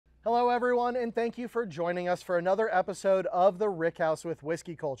Hello everyone, and thank you for joining us for another episode of the Rickhouse with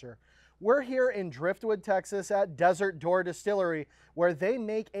Whiskey Culture. We're here in Driftwood, Texas at Desert Door Distillery, where they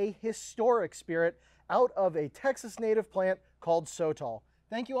make a historic spirit out of a Texas native plant called Sotol.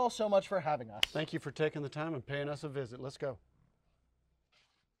 Thank you all so much for having us. Thank you for taking the time and paying us a visit. Let's go.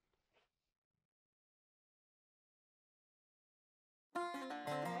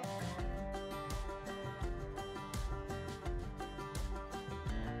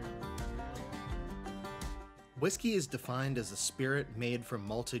 Whiskey is defined as a spirit made from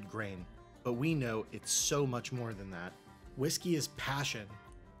malted grain, but we know it's so much more than that. Whiskey is passion,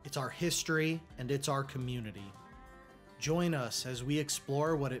 it's our history, and it's our community. Join us as we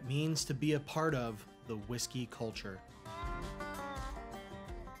explore what it means to be a part of the whiskey culture.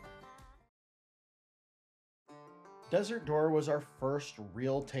 Desert Door was our first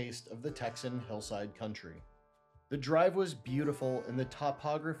real taste of the Texan hillside country. The drive was beautiful and the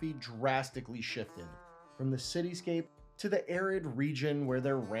topography drastically shifted from the cityscape to the arid region where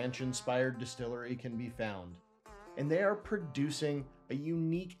their ranch-inspired distillery can be found. And they are producing a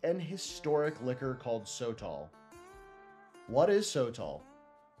unique and historic liquor called Sotol. What is Sotol?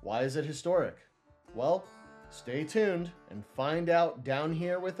 Why is it historic? Well, stay tuned and find out down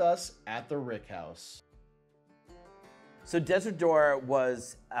here with us at the Rickhouse. So Desert Door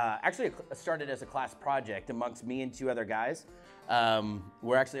was actually started as a class project amongst me and two other guys.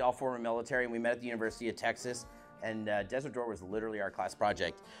 We're actually all former military, and we met at the University of Texas, and Desert Door was literally our class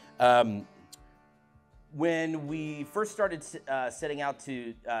project. When we first started setting out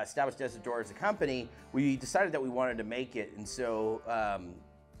to establish Desert Door as a company, we decided that we wanted to make it, and so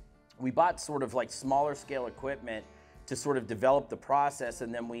we bought sort of like smaller scale equipment to sort of develop the process,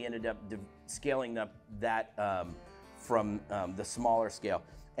 and then we ended up scaling up that from the smaller scale.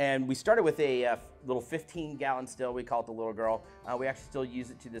 And we started with a little 15-gallon still. We call it the Little Girl. We actually still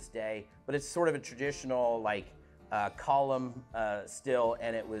use it to this day, but it's sort of a traditional like column still,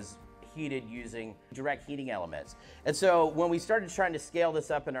 and it was heated using direct heating elements. And so when we started trying to scale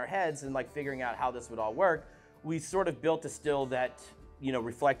this up in our heads and like figuring out how this would all work, we sort of built a still that, you know,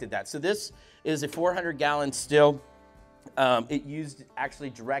 reflected that. So this is a 400-gallon still. It used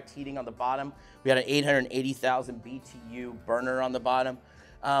actually direct heating on the bottom. We had an 880,000 BTU burner on the bottom.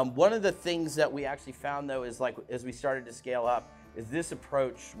 One of the things that we actually found though is like as we started to scale up is this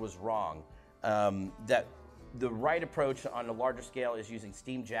approach was wrong. That the right approach on a larger scale is using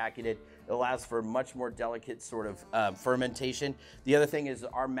steam jacketed. It allows for much more delicate sort of fermentation. The other thing is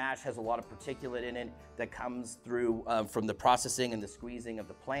our mash has a lot of particulate in it that comes through from the processing and the squeezing of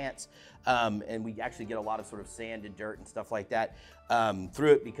the plants. And we actually get a lot of sort of sand and dirt and stuff like that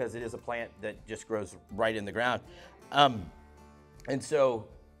through it because it is a plant that just grows right in the ground. And so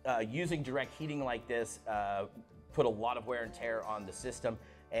using direct heating like this put a lot of wear and tear on the system,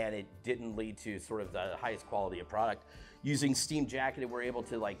 and it didn't lead to sort of the highest quality of product. Using steam jacketed, we're able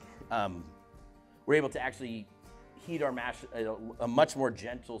to actually heat our mash at a much more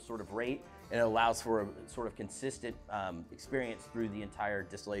gentle sort of rate, and it allows for a sort of consistent experience through the entire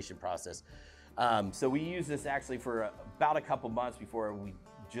distillation process. So we used this actually for about a couple months before we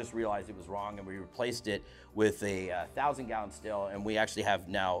just realized it was wrong, and we replaced it with a 1,000-gallon still, and we actually have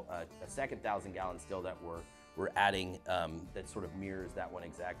now a second 1,000-gallon still that we're adding that sort of mirrors that one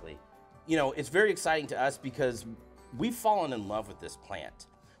exactly. You know, it's very exciting to us because we've fallen in love with this plant.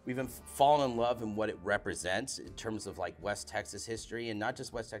 We've fallen in love in what it represents in terms of like West Texas history, and not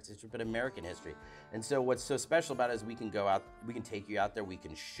just West Texas history, but American history. And so what's so special about it is we can go out, we can take you out there, we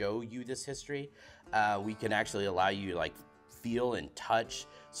can show you this history. We can actually allow you to like feel and touch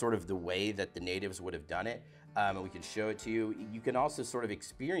sort of the way that the natives would have done it. And we can show it to you. You can also sort of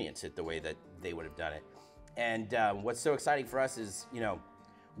experience it the way that they would have done it. And what's so exciting for us is, you know,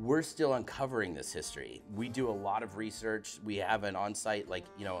 we're still uncovering this history. We do a lot of research. We have an on-site, like,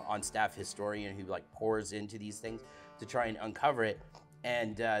 you know, on-staff historian who like pours into these things to try and uncover it.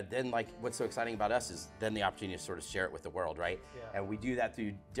 And then like what's so exciting about us is then the opportunity to sort of share it with the world, right? Yeah. And we do that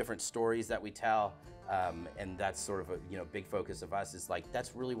through different stories that we tell. And that's sort of a, you know, big focus of us is like,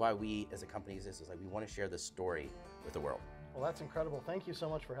 that's really why we as a company exist, is like we want to share this story with the world. Well, that's incredible. Thank you so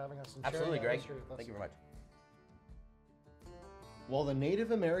much for having us and Absolutely, sharing Greg. history with us. Thank you very much. While the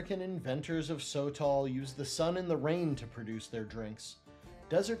Native American inventors of Sotol used the sun and the rain to produce their drinks,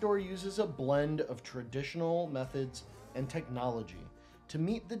 Desert Door uses a blend of traditional methods and technology to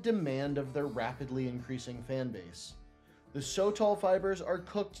meet the demand of their rapidly increasing fan base. The Sotol fibers are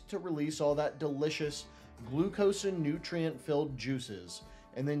cooked to release all that delicious glucose and nutrient-filled juices,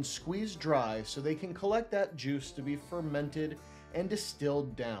 and then squeezed dry so they can collect that juice to be fermented and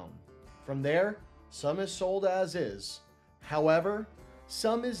distilled down. From there, some is sold as is. However,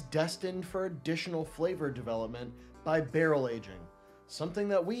 Some is destined for additional flavor development by barrel aging, something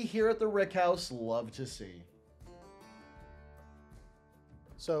that we here at the Rickhouse love to see.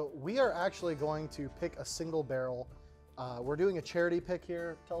 So we are actually going to pick a single barrel. We're doing a charity pick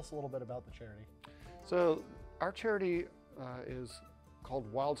here. Tell us a little bit about the charity. So our charity is called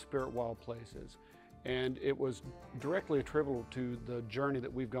Wild Spirit, Wild Places. And it was directly attributable to the journey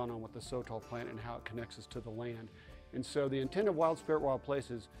that we've gone on with the Sotol plant and how it connects us to the land. And so the intent of Wild Spirit, Wild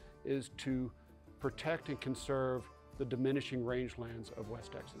Places is to protect and conserve the diminishing rangelands of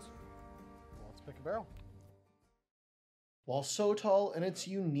West Texas. Well, let's pick a barrel. While Sotol and its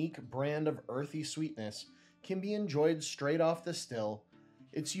unique brand of earthy sweetness can be enjoyed straight off the still,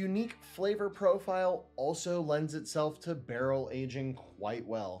 its unique flavor profile also lends itself to barrel aging quite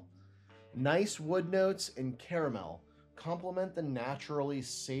well. Nice wood notes and caramel complement the naturally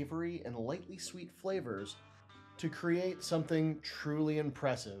savory and lightly sweet flavors to create something truly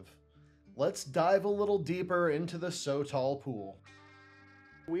impressive. Let's dive a little deeper into the Sotol pool.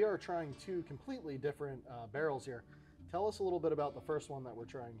 We are trying two completely different barrels here. Tell us a little bit about the first one that we're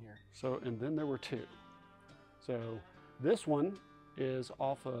trying here. So, and then there were two. So this one is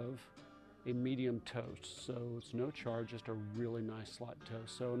off of a medium toast. So it's no char, just a really nice slight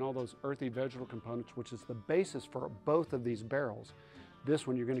toast. So and all those earthy vegetal components, which is the basis for both of these barrels, this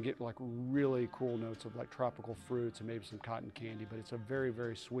one you're gonna get like really cool notes of like tropical fruits and maybe some cotton candy, but it's a very,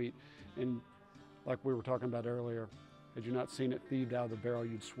 very sweet. And like we were talking about earlier, had you not seen it thieved out of the barrel,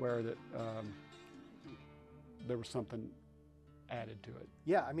 you'd swear that there was something added to it.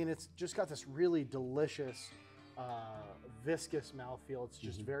 Yeah, I mean, it's just got this really delicious, viscous mouthfeel. It's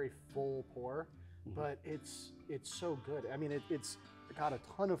just very full pour, but it's so good. I mean, it's got a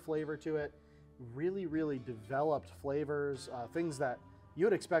ton of flavor to it, really, really developed flavors, things that you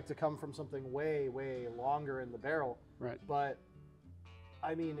would expect to come from something way, way longer in the barrel. Right. But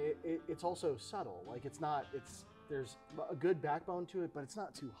I mean, it's also subtle. Like there's a good backbone to it, but it's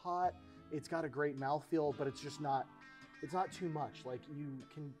not too hot. It's got a great mouthfeel, but it's not too much. Like you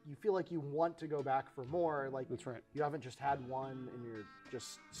feel like you want to go back for more. Like That's right. You haven't just had one and you're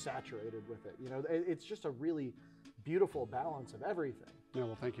just saturated with it. You know, it's just a really beautiful balance of everything. Yeah,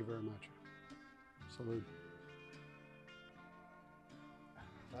 well, thank you very much. Salute.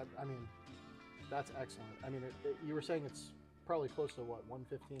 I mean, that's excellent. I mean, you were saying it's probably close to what,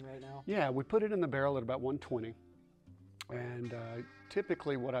 115 right now? Yeah, we put it in the barrel at about 120. And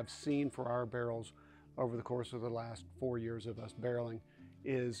typically what I've seen for our barrels over the course of the last 4 years of us barreling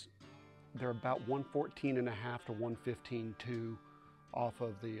is they're about 114 and a half to 115.2 off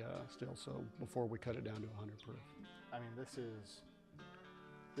of the still. So before we cut it down to 100 proof. I mean, this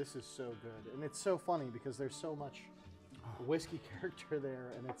is so good. And it's so funny because there's so much whiskey character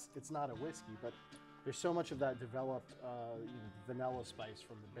there, and it's not a whiskey, but there's so much of that developed vanilla spice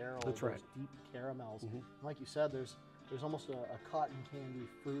from the barrel. That's right. Deep caramels. And like you said, there's almost a cotton candy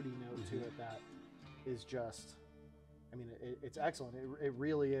fruity note to it that is just, I mean, it's excellent. It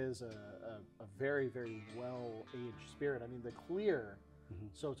really is a very, very well-aged spirit. I mean, the clear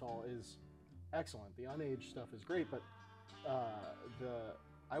Sotol is excellent. The unaged stuff is great, but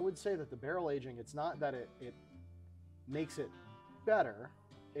I would say that the barrel aging, it's not that it makes it better,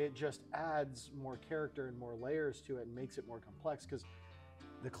 it just adds more character and more layers to it and makes it more complex, because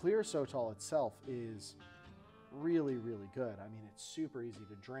the clear Sotol itself is really, really good. I mean, it's super easy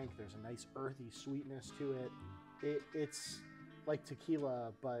to drink. There's a nice earthy sweetness to it. It's like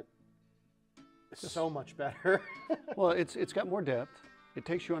tequila, but so much better. Well, it's got more depth. It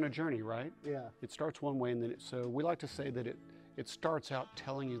takes you on a journey, right? Yeah. It starts one way, and then so we like to say that it starts out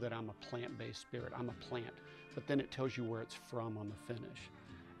telling you that I'm a plant-based spirit. I'm a plant, but then it tells you where it's from on the finish.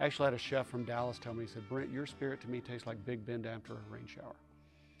 I actually had a chef from Dallas tell me, he said, "Brent, your spirit to me tastes like Big Bend after a rain shower."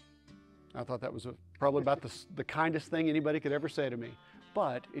 I thought that was probably about the kindest thing anybody could ever say to me,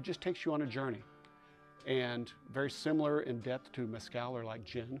 but it just takes you on a journey. And very similar in depth to mezcal or like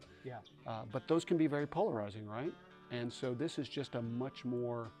gin. Yeah. But those can be very polarizing, right? And so this is just a much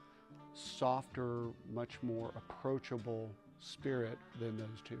more softer, much more approachable spirit than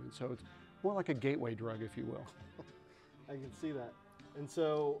those two. And so it's more like a gateway drug, if you will. I can see that. And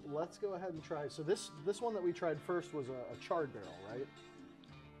so let's go ahead and try. So this one that we tried first was a charred barrel, right?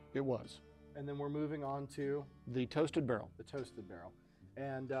 It was. And then we're moving on to The toasted barrel. the toasted barrel.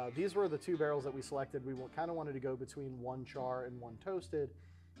 And these were the two barrels that we selected. We kind of wanted to go between one char and one toasted.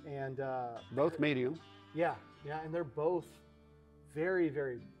 And Both medium. yeah, and they're both very,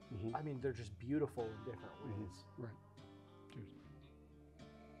 very, I mean, they're just beautiful in different ways. Right. Cheers.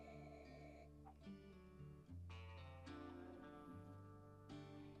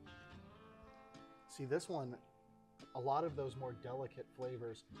 See, this one, a lot of those more delicate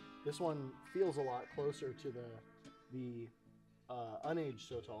flavors. This one feels a lot closer to the unaged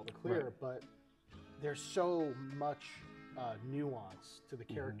Sotol, the clear, Right. but there's so much nuance to the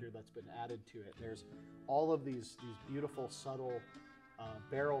character that's been added to it. There's all of these beautiful, subtle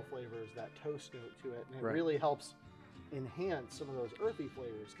barrel flavors, that toast note to it, and it Right. really helps enhance some of those earthy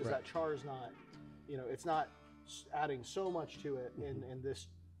flavors, because Right. that char is not, it's not adding so much to it, and this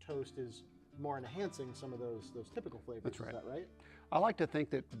toast is more enhancing some of those typical flavors. That's right. Is that right? I like to think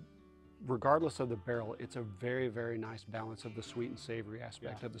that regardless of the barrel, it's a very, very nice balance of the sweet and savory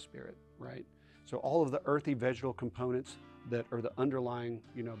aspect of the spirit, right? So all of the earthy vegetal components that are the underlying,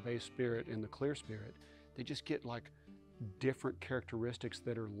 base spirit in the clear spirit, they just get like different characteristics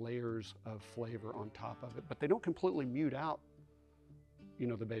that are layers of flavor on top of it, but they don't completely mute out,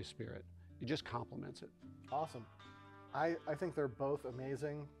 the base spirit. It just complements it. Awesome. I think they're both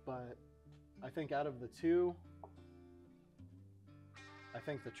amazing, but I think out of the two, I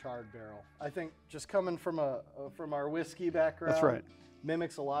think the charred barrel. I think just coming from our whiskey background, That's right.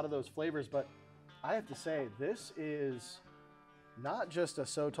 mimics a lot of those flavors. But I have to say, this is not just a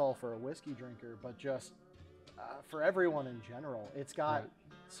Sotol for a whiskey drinker, but just for everyone in general. It's got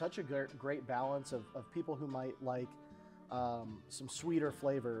such a great balance of people who might like some sweeter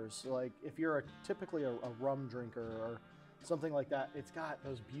flavors. Like if you're typically a rum drinker or something like that, it's got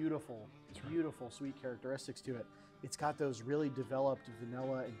those beautiful sweet characteristics to it. It's got those really developed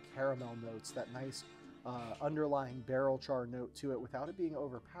vanilla and caramel notes, that nice underlying barrel char note to it without it being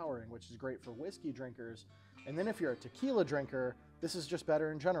overpowering, which is great for whiskey drinkers. And then if you're a tequila drinker, this is just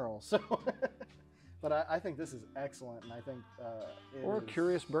better in general. So, but I think this is excellent, and I think Or a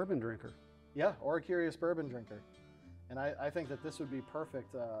curious bourbon drinker. Yeah, or a curious bourbon drinker. And I think that this would be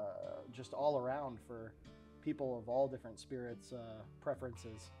perfect just all around for people of all different spirits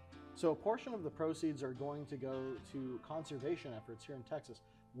preferences. So a portion of the proceeds are going to go to conservation efforts here in Texas.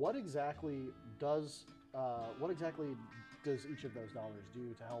 What exactly does each of those dollars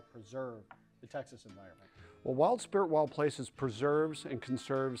do to help preserve the Texas environment? Well, Wild Spirit Wild Places preserves and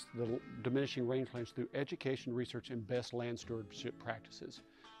conserves the diminishing rangelands through education, research, and best land stewardship practices.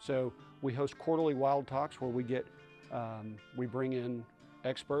 So we host quarterly Wild Talks where we bring in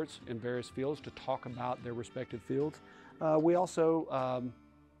experts in various fields to talk about their respective fields. We also,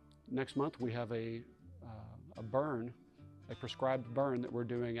 next month, we have a prescribed burn that we're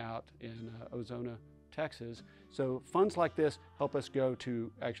doing out in Ozona, Texas. So funds like this help us go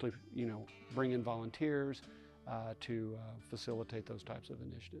to actually, bring in volunteers to facilitate those types of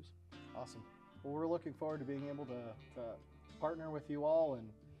initiatives. Awesome. Well, we're looking forward to being able to partner with you all and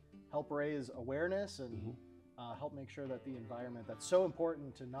help raise awareness and help make sure that the environment that's so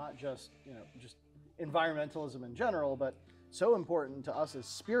important to not just, just environmentalism in general, but so important to us as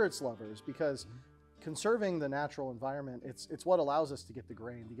spirits lovers, because conserving the natural environment, it's what allows us to get the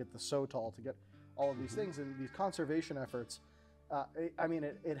grain, to get the Sotol, to get all of these things. And these conservation efforts,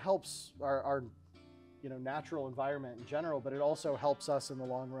 it helps our natural environment in general, but it also helps us in the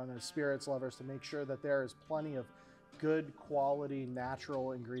long run as spirits lovers to make sure that there is plenty of good quality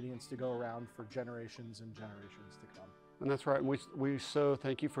natural ingredients to go around for generations and generations to come. And that's right. And we so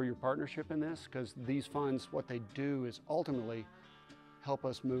thank you for your partnership in this, because these funds, what they do is ultimately help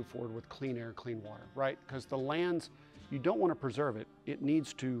us move forward with clean air, clean water, right? Because the lands, you don't want to preserve it. It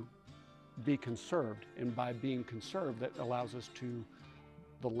needs to be conserved. And by being conserved, that allows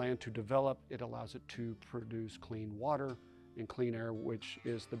the land to develop. It allows it to produce clean water and clean air, which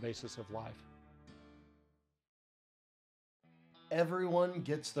is the basis of life. Everyone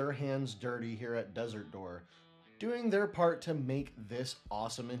gets their hands dirty here at Desert Door, doing their part to make this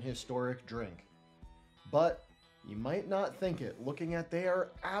awesome and historic drink. But you might not think it, looking at their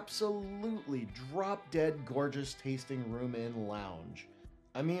absolutely drop-dead gorgeous tasting room and lounge.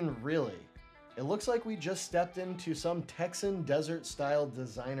 I mean, really, it looks like we just stepped into some Texan desert-style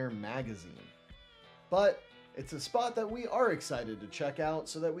designer magazine. But it's a spot that we are excited to check out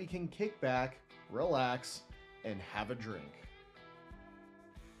so that we can kick back, relax, and have a drink.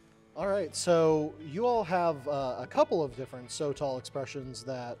 All right, so you all have a couple of different Sotol expressions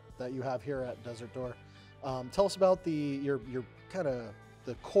that you have here at Desert Door. Tell us about your kind of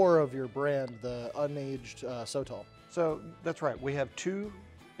the core of your brand, the unaged Sotol. So that's right. We have two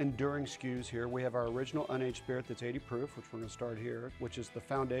enduring SKUs here. We have our original unaged spirit that's 80 proof, which we're going to start here, which is the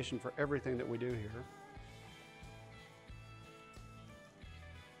foundation for everything that we do here.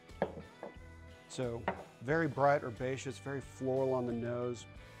 So very bright, herbaceous, very floral on the nose.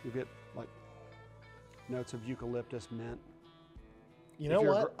 You get like notes of eucalyptus, mint. You know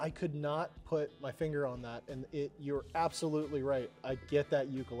what? I could not put my finger on that, and you're absolutely right. I get that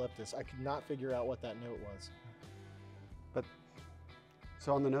eucalyptus. I could not figure out what that note was.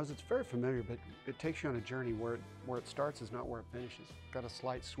 So on the nose, it's very familiar, but it takes you on a journey where it starts is not where it finishes. Got a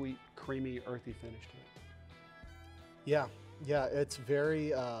slight, sweet, creamy, earthy finish to it. Yeah, yeah, it's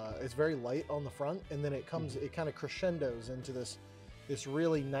very light on the front, and then it comes, it kind of crescendos into this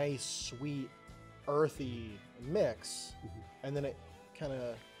really nice, sweet, earthy mix, and then it kind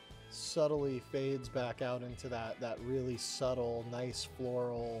of subtly fades back out into that really subtle, nice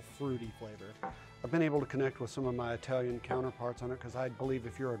floral, fruity flavor. I've been able to connect with some of my Italian counterparts on it because I believe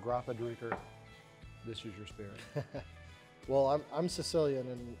if you're a grappa drinker, this is your spirit. Well, I'm Sicilian,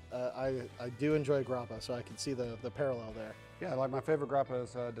 and I do enjoy grappa, so I can see the parallel there. Yeah, like my favorite grappa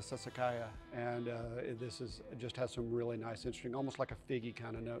is De Sassicaia, and this just has some really nice, interesting, almost like a figgy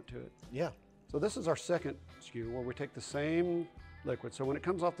kind of note to it. Yeah. So this is our second SKU where we take the same liquid. So when it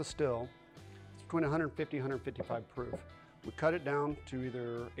comes off the still, it's between 150 and 155 proof. We cut it down to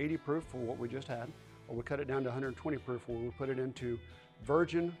either 80 proof for what we just had, or we cut it down to 120 proof where we put it into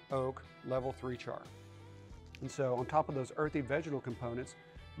virgin oak level 3 char. And so on top of those earthy vegetal components,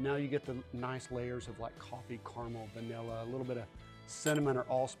 now you get the nice layers of like coffee, caramel, vanilla, a little bit of cinnamon or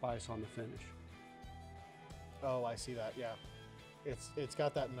allspice on the finish. Oh, I see that, yeah. It's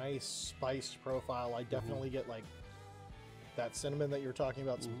got that nice spiced profile. I definitely get like that cinnamon that you're talking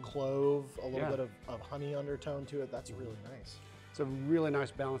about, some clove, a little bit of honey undertone to it. That's really nice. It's a really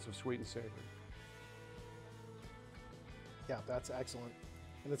nice balance of sweet and savory. Yeah, that's excellent.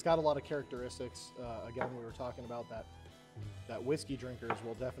 And it's got a lot of characteristics. Again, we were talking about that whiskey drinkers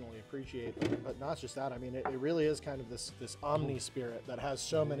will definitely appreciate, but not just that. I mean, it really is kind of this omni spirit that has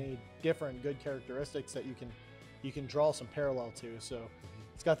so many different good characteristics that you can draw some parallel to. So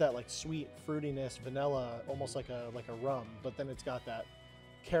it's got that like sweet fruitiness, vanilla, almost like a rum, but then it's got that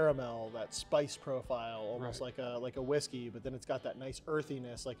caramel, that spice profile, almost like a whiskey, but then it's got that nice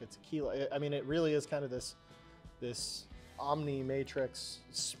earthiness like a tequila. I mean, it really is kind of this omni matrix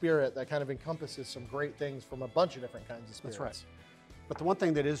spirit that kind of encompasses some great things from a bunch of different kinds of spirits. That's right. But the one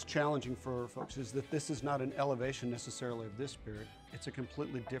thing that is challenging for folks is that this is not an elevation necessarily of this spirit. It's a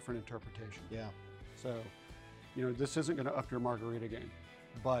completely different interpretation. Yeah. So, you know, this isn't going to up your margarita game,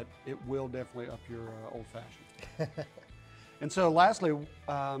 but it will definitely up your old fashioned. And so lastly,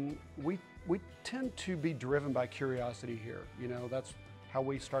 we tend to be driven by curiosity here. You know, that's how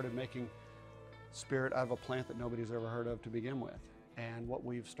we started making spirit out of a plant that nobody's ever heard of to begin with. And what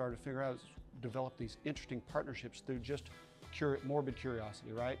we've started to figure out is develop these interesting partnerships through just morbid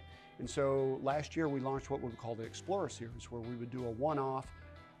curiosity, right? And so last year we launched what we would call the Explorer series, where we would do a one-off,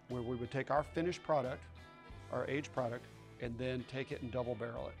 where we would take our finished product, our aged product, and then take it and double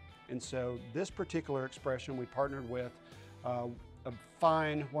barrel it. And so this particular expression, we partnered with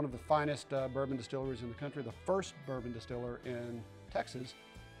one of the finest bourbon distilleries in the country, the first bourbon distiller in Texas,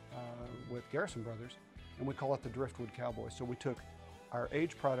 with Garrison Brothers, and we call it the Driftwood Cowboy. So we took our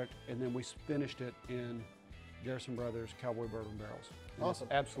aged product and then we finished it in Garrison Brothers Cowboy Bourbon barrels. And awesome.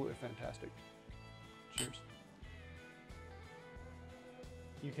 It's absolutely fantastic. Cheers.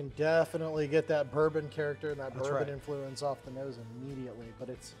 You can definitely get that bourbon character and that That's bourbon right. influence off the nose immediately, but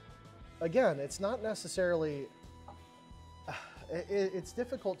it's not necessarily, it's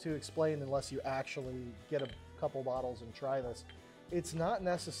difficult to explain unless you actually get a couple bottles and try this. It's not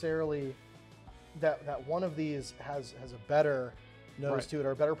necessarily that one of these has a better nose to it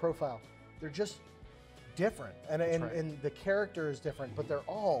or a better profile. They're just different, and the character is different, but they're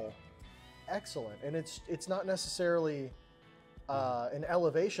all excellent. And it's not necessarily an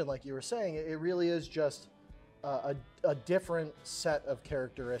elevation like you were saying. It really is just a different set of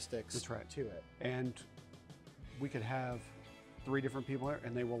characteristics to it. And we could have 3 different people there,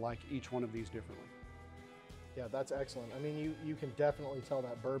 and they will like each one of these differently. Yeah, that's excellent. I mean, you can definitely tell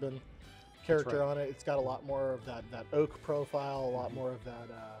that bourbon character on it. It's got a lot more of that oak profile, a lot more of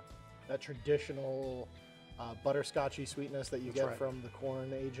that traditional butterscotchy sweetness that you get from the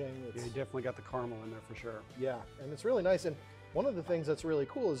corn aging. Yeah, you definitely got the caramel in there for sure. Yeah, and it's really nice. And one of the things that's really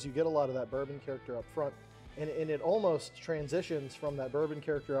cool is you get a lot of that bourbon character up front, and it almost transitions from that bourbon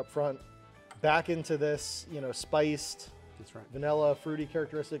character up front back into this, spiced, vanilla, fruity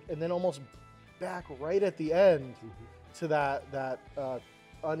characteristic, and then almost back right at the end to that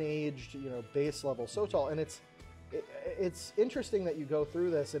unaged, base level Sotol. And it's interesting that you go through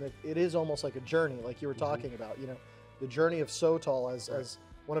this, and it is almost like a journey, like you were talking about. The journey of Sotol as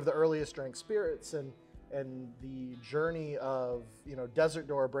one of the earliest drank spirits, and the journey of Desert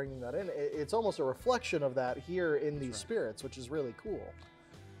Door bringing that in. It's almost a reflection of that here in these spirits, which is really cool.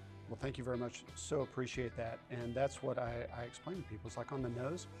 Well, thank you very much. So appreciate that. And that's what I explain to people. It's like on the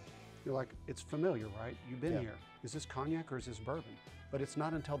nose, you're like, it's familiar, right? You've been here. Is this cognac or is this bourbon? But it's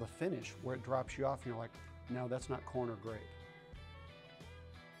not until the finish where it drops you off and you're like, no, that's not corn or grape.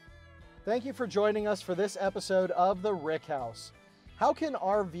 Thank you for joining us for this episode of The Rickhouse. How can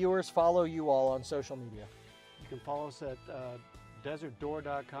our viewers follow you all on social media? You can follow us at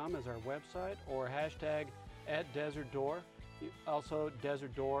desertdoor.com as our website, or hashtag @desertdoor. Also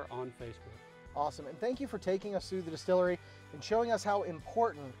Desert Door on Facebook. Awesome, and thank you for taking us through the distillery and showing us how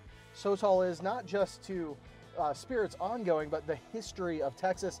important Sotol is, not just to spirits ongoing, but the history of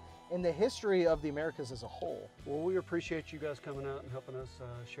Texas and the history of the Americas as a whole. Well, we appreciate you guys coming out and helping us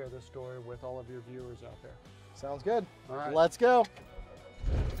share this story with all of your viewers out there. Sounds good. All right. Let's go.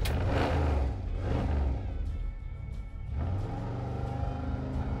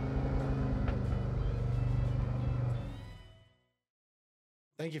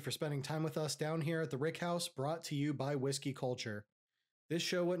 Thank you for spending time with us down here at the Rickhouse, brought to you by Whiskey Culture. This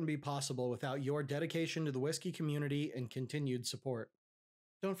show wouldn't be possible without your dedication to the whiskey community and continued support.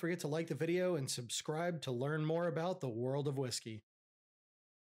 Don't forget to like the video and subscribe to learn more about the world of whiskey.